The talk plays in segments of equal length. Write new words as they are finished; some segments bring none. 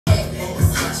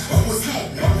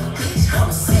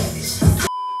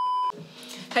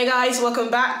Hey guys,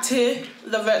 welcome back to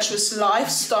the Virtuous Life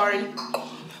starring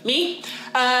me.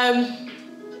 I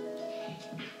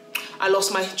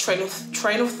lost my train of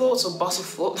thoughts or bus of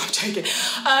thought. I'm joking.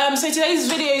 So today's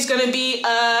video is going to be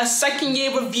a second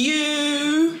year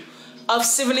review of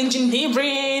civil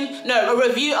engineering. No, a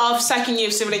review of second year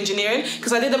of civil engineering,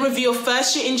 because I did a review of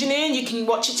first year engineering. You can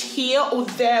watch it here or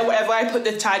there, wherever I put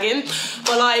the tag in.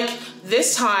 But like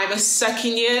this time, a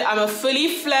second year, I'm a fully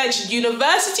fledged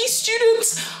university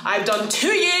student. I've done 2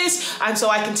 years, and so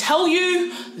I can tell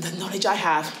you the knowledge I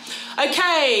have.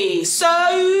 Okay, so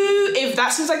if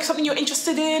that seems like something you're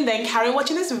interested in, then carry on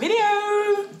watching this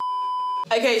video.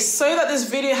 Okay, so that this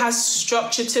video has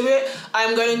structure to it,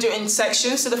 I'm going to do it in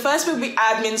sections. So the first will be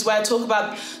admins, where I talk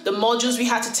about the modules we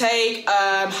had to take,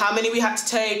 how many we had to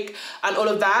take, and all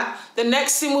of that. The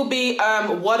next thing will be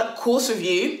what course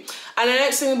review. And the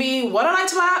next thing will be what I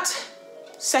liked about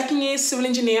second year civil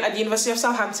engineering at the University of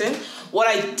Southampton, what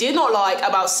I did not like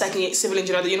about second year civil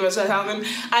engineering at the University of Southampton,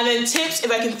 and then tips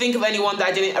if I can think of anyone that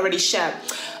I didn't already share.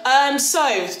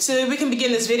 So we can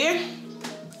begin this video.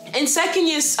 In second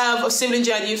years of civil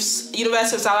engineering at the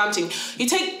University of Southampton, you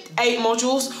take 8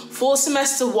 modules, 4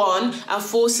 semester 1 and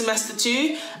 4 semester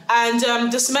 2, and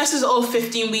the semesters are all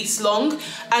 15 weeks long.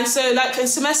 And so like in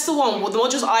semester 1, well, the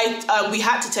modules we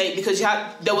had to take, because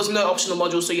there was no optional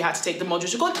module, so you had to take the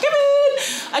modules you got given.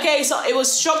 Okay, so it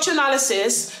was structure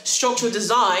analysis, structural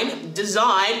design,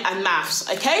 and maths.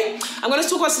 Okay, I'm going to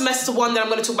talk about semester 1, then I'm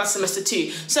going to talk about semester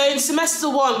 2. So in semester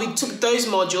 1, we took those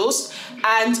modules,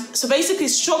 and so basically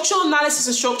structural analysis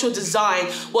and structural design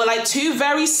were like 2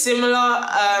 very similar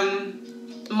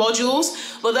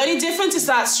modules, but the only difference is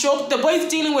that they're both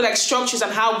dealing with like structures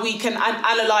and how we can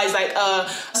analyze like a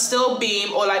steel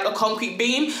beam or like a concrete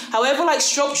beam. However, like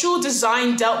structural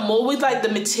design dealt more with like the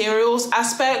materials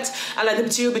aspect and like the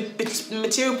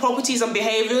material properties and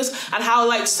behaviors, and how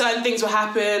like certain things will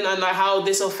happen, and like how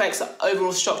this affects the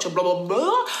overall structure, blah blah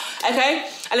blah. Okay,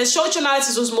 and then structure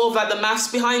analysis was more of like the maths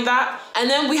behind that. And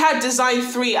then we had design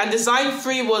 3, and design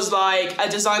 3 was like a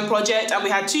design project, and we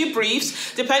had 2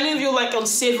 briefs, depending if you're like on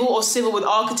civil or civil with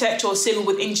architecture or civil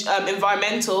with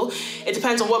environmental. It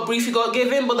depends on what brief you got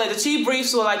given, but like the 2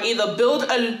 briefs were like either build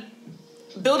a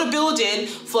building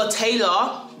for a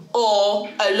tailor or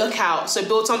a lookout. So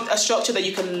build a structure that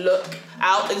you can look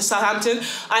out in Southampton.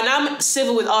 And I'm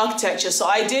civil with architecture, so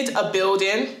I did a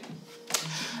building.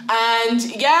 And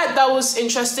yeah, that was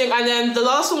interesting. And then the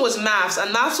last one was maths,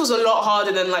 and maths was a lot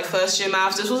harder than like first year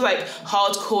maths. This was like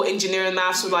hardcore engineering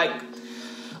maths with like,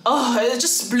 oh, it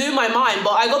just blew my mind.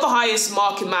 But I got the highest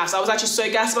mark in maths. I was actually so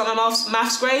gassed about my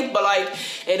maths grade, but like,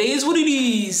 it is what it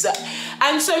is.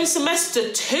 And so in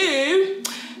semester 2,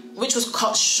 which was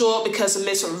cut short because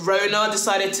Miss Rona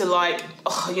decided to like,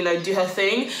 do her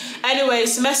thing. Anyway,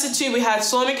 semester 2, we had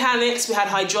soil mechanics, we had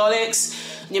hydraulics,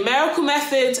 numerical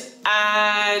method,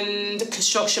 and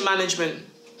construction management.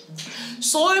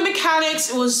 Soil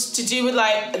mechanics was to do with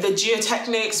like the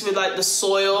geotechnics with like the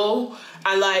soil,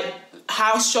 and like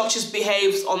how structures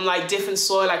behave on like different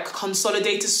soil, like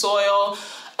consolidated soil,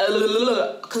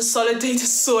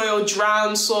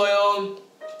 drowned soil,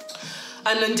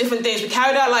 and then different things. We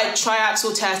carried out like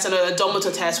triaxial tests and an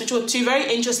odometer test, which were 2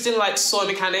 very interesting like soil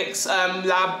mechanics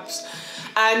labs.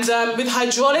 And with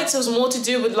hydraulics, it was more to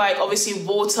do with like obviously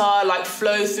water, like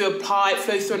flow through a pipe,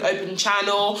 flow through an open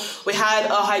channel. We had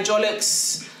a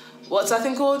hydraulics, what's that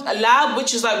thing called? A lab,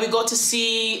 which is like we got to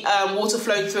see water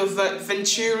flowing through a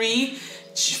venturi.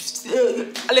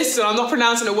 Listen, I'm not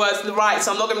pronouncing the words right,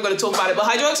 so I'm not even going to talk about it, but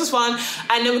hydraulics was fun.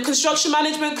 And then with construction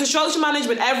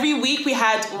management, every week we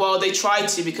had, well, they tried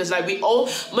to, because like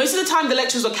most of the time the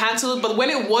lectures were cancelled, but when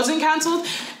it wasn't cancelled,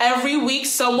 every week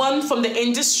someone from the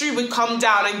industry would come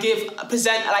down and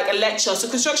present like a lecture. So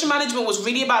construction management was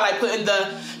really about like putting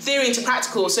the theory into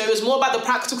practical. So it was more about the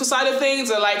practical side of things,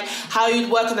 and like how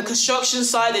you'd work on the construction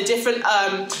side, the different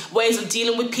ways of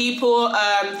dealing with people,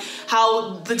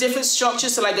 how the different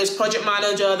structures, so like there's project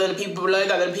manager, then the people below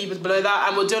that, then people below that,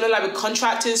 and we're doing it like with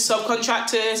contractors,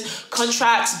 subcontractors,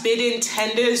 contracts, bidding,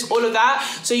 tenders, all of that.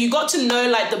 So you got to know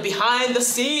like the behind the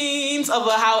scenes of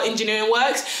how engineering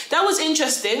works. That was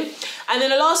interesting. And then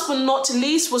the last but not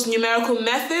least was numerical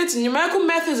methods. Numerical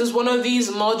methods is one of these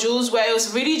modules where it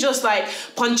was really just like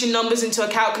punching numbers into a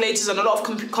calculator and a lot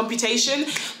of computation,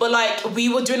 but like we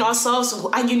were doing it ourselves,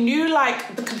 and you knew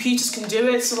like the computers can do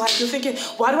it. So like you're thinking,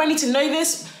 why do I need to know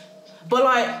this? But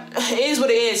like, it is what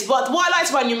it is. But what I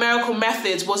liked about numerical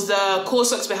methods was the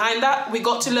coursework behind that. We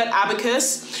got to learn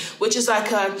abacus, which is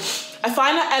like a I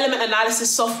find that element analysis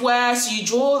software, so you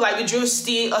draw, like we drew a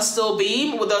steel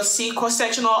beam with a C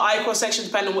cross-section or I cross-section,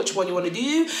 depending on which one you want to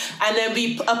do. And then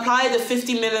we apply the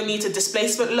 50mm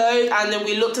displacement load, and then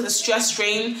we looked at the stress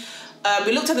strain.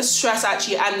 We looked at the stress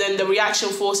actually, and then the reaction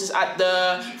forces at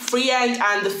the free end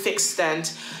and the fixed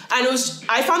end. And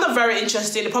I found that very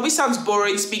interesting. It probably sounds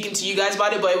boring speaking to you guys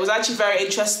about it, but it was actually very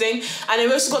interesting. And I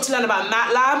also got to learn about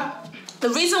MATLAB. The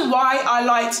reason why I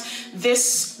liked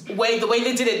the way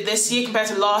they did it this year compared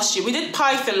to last year, we did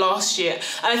Python last year,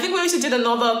 and I think we also did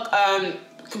another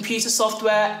computer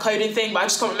software coding thing, but I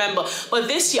just can't remember. But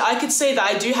this year I could say that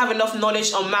I do have enough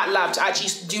knowledge on MATLAB to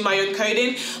actually do my own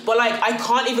coding, but like I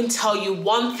can't even tell you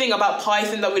one thing about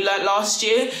Python that we learned last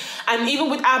year. And even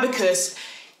with Abacus,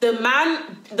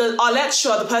 our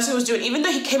lecturer, the person who was doing, even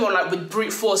though he came on like with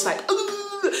brute force, like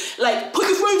put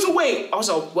your phones away, I was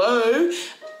like, whoa.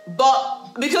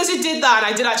 But because he did that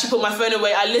and I did actually put my phone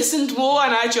away, I listened more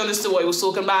and I actually understood what he was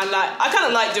talking about, and like I kind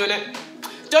of like doing it.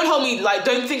 Don't hold me, like,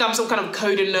 don't think I'm some kind of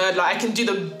coding nerd. Like, I can do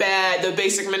the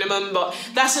basic minimum, but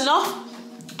that's enough.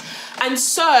 And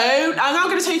so I'm now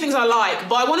going to tell you things I like,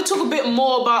 but I want to talk a bit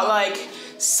more about like,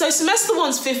 so semester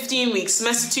 1's 15 weeks,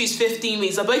 semester 2's 15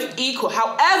 weeks, they're both equal.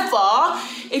 However,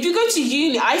 if you go to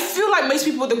uni, I feel like most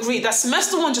people would agree that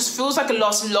semester 1 just feels like a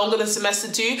lot longer than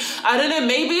semester 2. I don't know,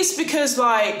 maybe it's because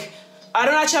like, I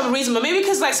don't actually have a reason, but maybe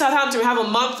because like Southampton, we have a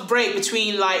month break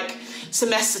between like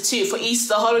semester 2 for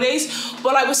Easter holidays.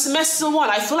 But like with semester 1,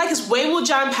 I feel like it's way more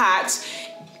jam-packed.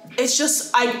 It's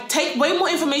just, I take way more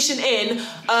information in.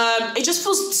 It just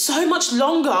feels so much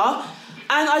longer.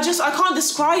 And I can't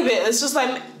describe it. It's just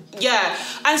like, yeah.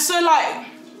 And so like,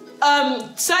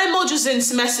 certain modules in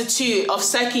semester 2 of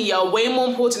second year are way more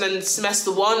important than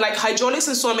semester 1. Like hydraulics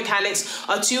and soil mechanics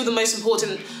are 2 of the most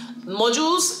important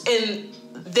modules in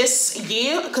this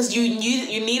year, because you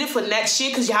need it for next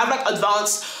year, because you have like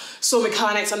advanced soil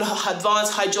mechanics and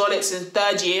advanced hydraulics in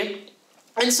 3rd year.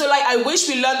 And so like, I wish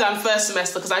we learned that in 1st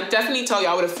semester, because I definitely tell you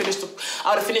I would have finished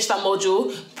that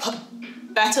module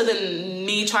better than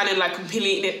me trying to like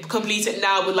complete it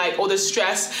now with like all the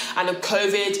stress and the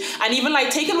COVID, and even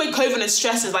like taking away COVID and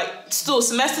stress is like, still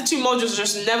semester 2 modules are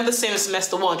just never the same as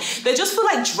semester 1. They just feel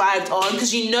like dragged on,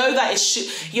 because you know that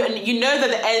you know that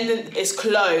the end is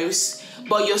close,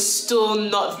 but you're still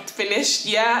not finished.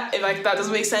 Yeah, if like that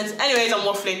doesn't make sense. Anyways, I'm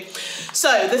waffling.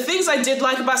 So the things I did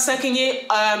like about second year,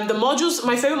 the modules,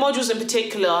 my favorite modules in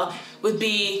particular would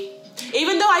be,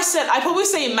 even though I probably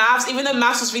say maths, even though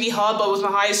maths was really hard, but it was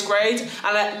my highest grade.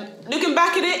 And looking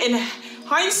back at it in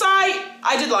hindsight,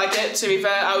 I did like it, to be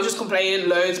fair. I was just complaining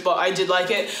loads, but I did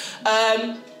like it.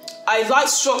 I liked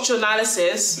structural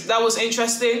analysis. That was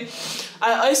interesting.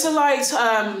 I also liked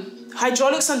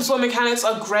hydraulics and soil mechanics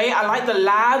are great. I like the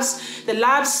labs.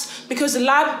 Because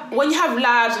when you have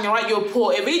labs and you write your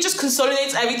report, it really just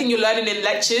consolidates everything you're learning in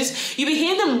lectures. You'll be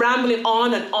hearing them rambling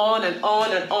on and on and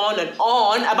on and on and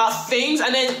on about things,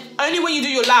 and then only when you do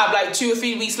your lab, like 2 or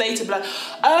 3 weeks later, be like,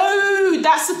 oh,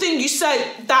 that's the thing you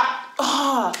said, that,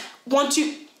 want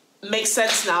to make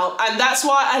sense now. And that's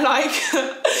why I like,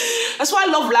 that's why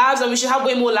I love labs, and we should have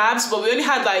way more labs, but we only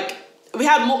had like,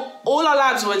 all our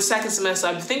labs were in 2nd semester.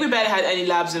 I think we barely had any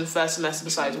labs in 1st semester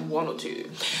besides 1 or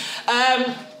 2.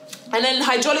 And then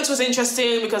hydraulics was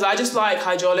interesting because I just like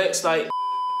hydraulics. Like,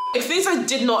 things I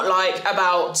did not like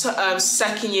about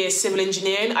second year civil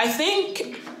engineering, I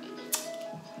think,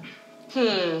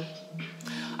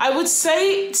 I would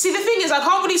say, see, the thing is, I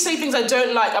can't really say things I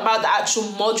don't like about the actual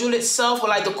module itself or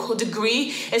like the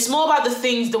degree. It's more about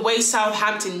the way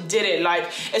Southampton did it. Like,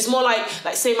 it's more like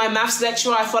say my maths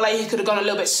lecturer, I felt like he could have gone a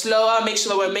little bit slower, make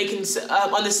sure that we're making,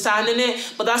 understanding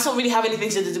it. But that's not really have anything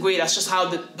to do with the degree. That's just how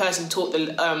the person taught the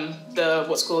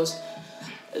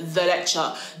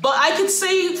lecture. But I could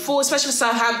say, especially for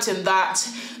Southampton, that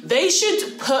they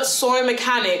should put soil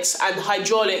mechanics and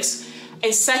hydraulics in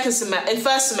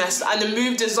 1st semester, and then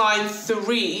move design 2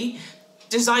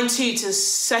 to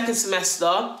 2nd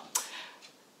semester.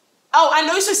 Oh, and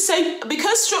also say,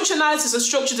 because structure analysis and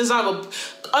structure design were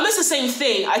almost the same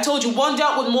thing. I told you one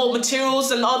dealt with more materials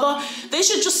than the other. They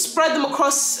should just spread them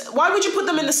across. Why would you put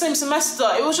them in the same semester?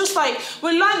 It was just like,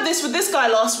 we learned this with this guy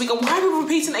last week, and why are we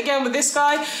repeating it again with this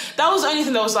guy? That was the only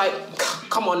thing that was like,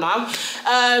 come on now.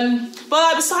 But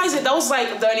like, besides it, that was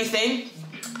like the only thing.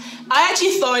 I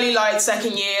actually thoroughly liked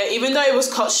second year, even though it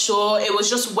was cut short. It was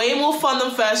just way more fun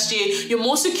than first year. You're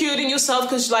more secured in yourself,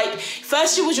 because like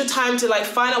first year was your time to like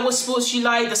find out what sports you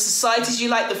like, the societies you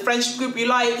like, the friendship group you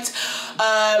liked.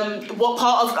 what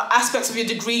part of aspects of your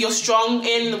degree you're strong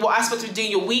in, what aspects of your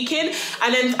degree you're weak in.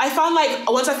 And then I found like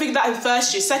once I figured that in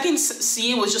first year, second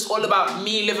year was just all about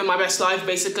me living my best life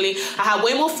basically. I had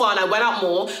way more fun, I went out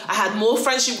more, I had more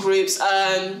friendship groups.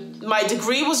 My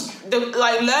degree was,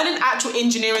 like learning actual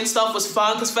engineering stuff was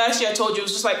fun, because first year I told you it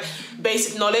was just like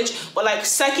basic knowledge, but like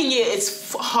second year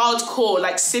it's hardcore,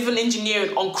 like civil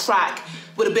engineering on crack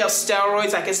with a bit of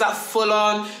steroids. Like it's that full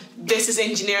on, this is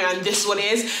engineering and this is what it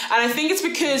is. And I think it's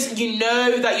because you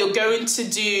know that you're going to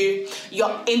do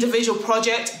your individual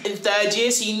project in third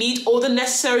year, so you need all the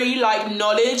necessary like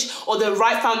knowledge or the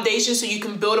right foundation so you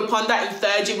can build upon that in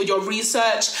third year with your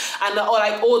research and or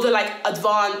like all the like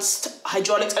advanced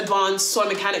hydraulics, advanced soil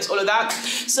mechanics, all of that.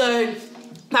 So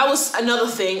that was another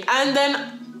thing. And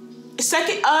then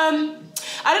second,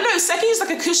 I don't know, second year is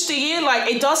like a cushy year, like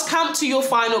it does count to your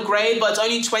final grade, but it's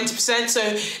only 20%, so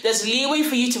there's leeway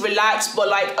for you to relax, but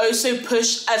like also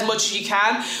push as much as you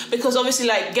can, because obviously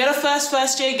like get a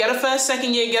first year, get a first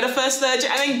second year, get a first third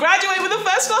year, and then graduate with a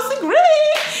first class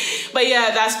degree. But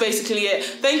yeah, that's basically it.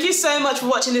 Thank you so much for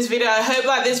watching this video. I hope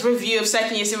that this review of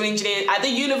second year civil engineering at the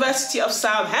University of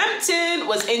Southampton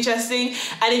was interesting,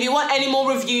 and if you want any more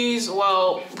reviews,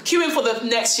 well, queue in for the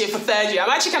next year for third year. I'm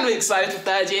actually kind of excited for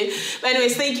third year. But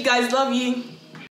anyways, thank you guys, love you.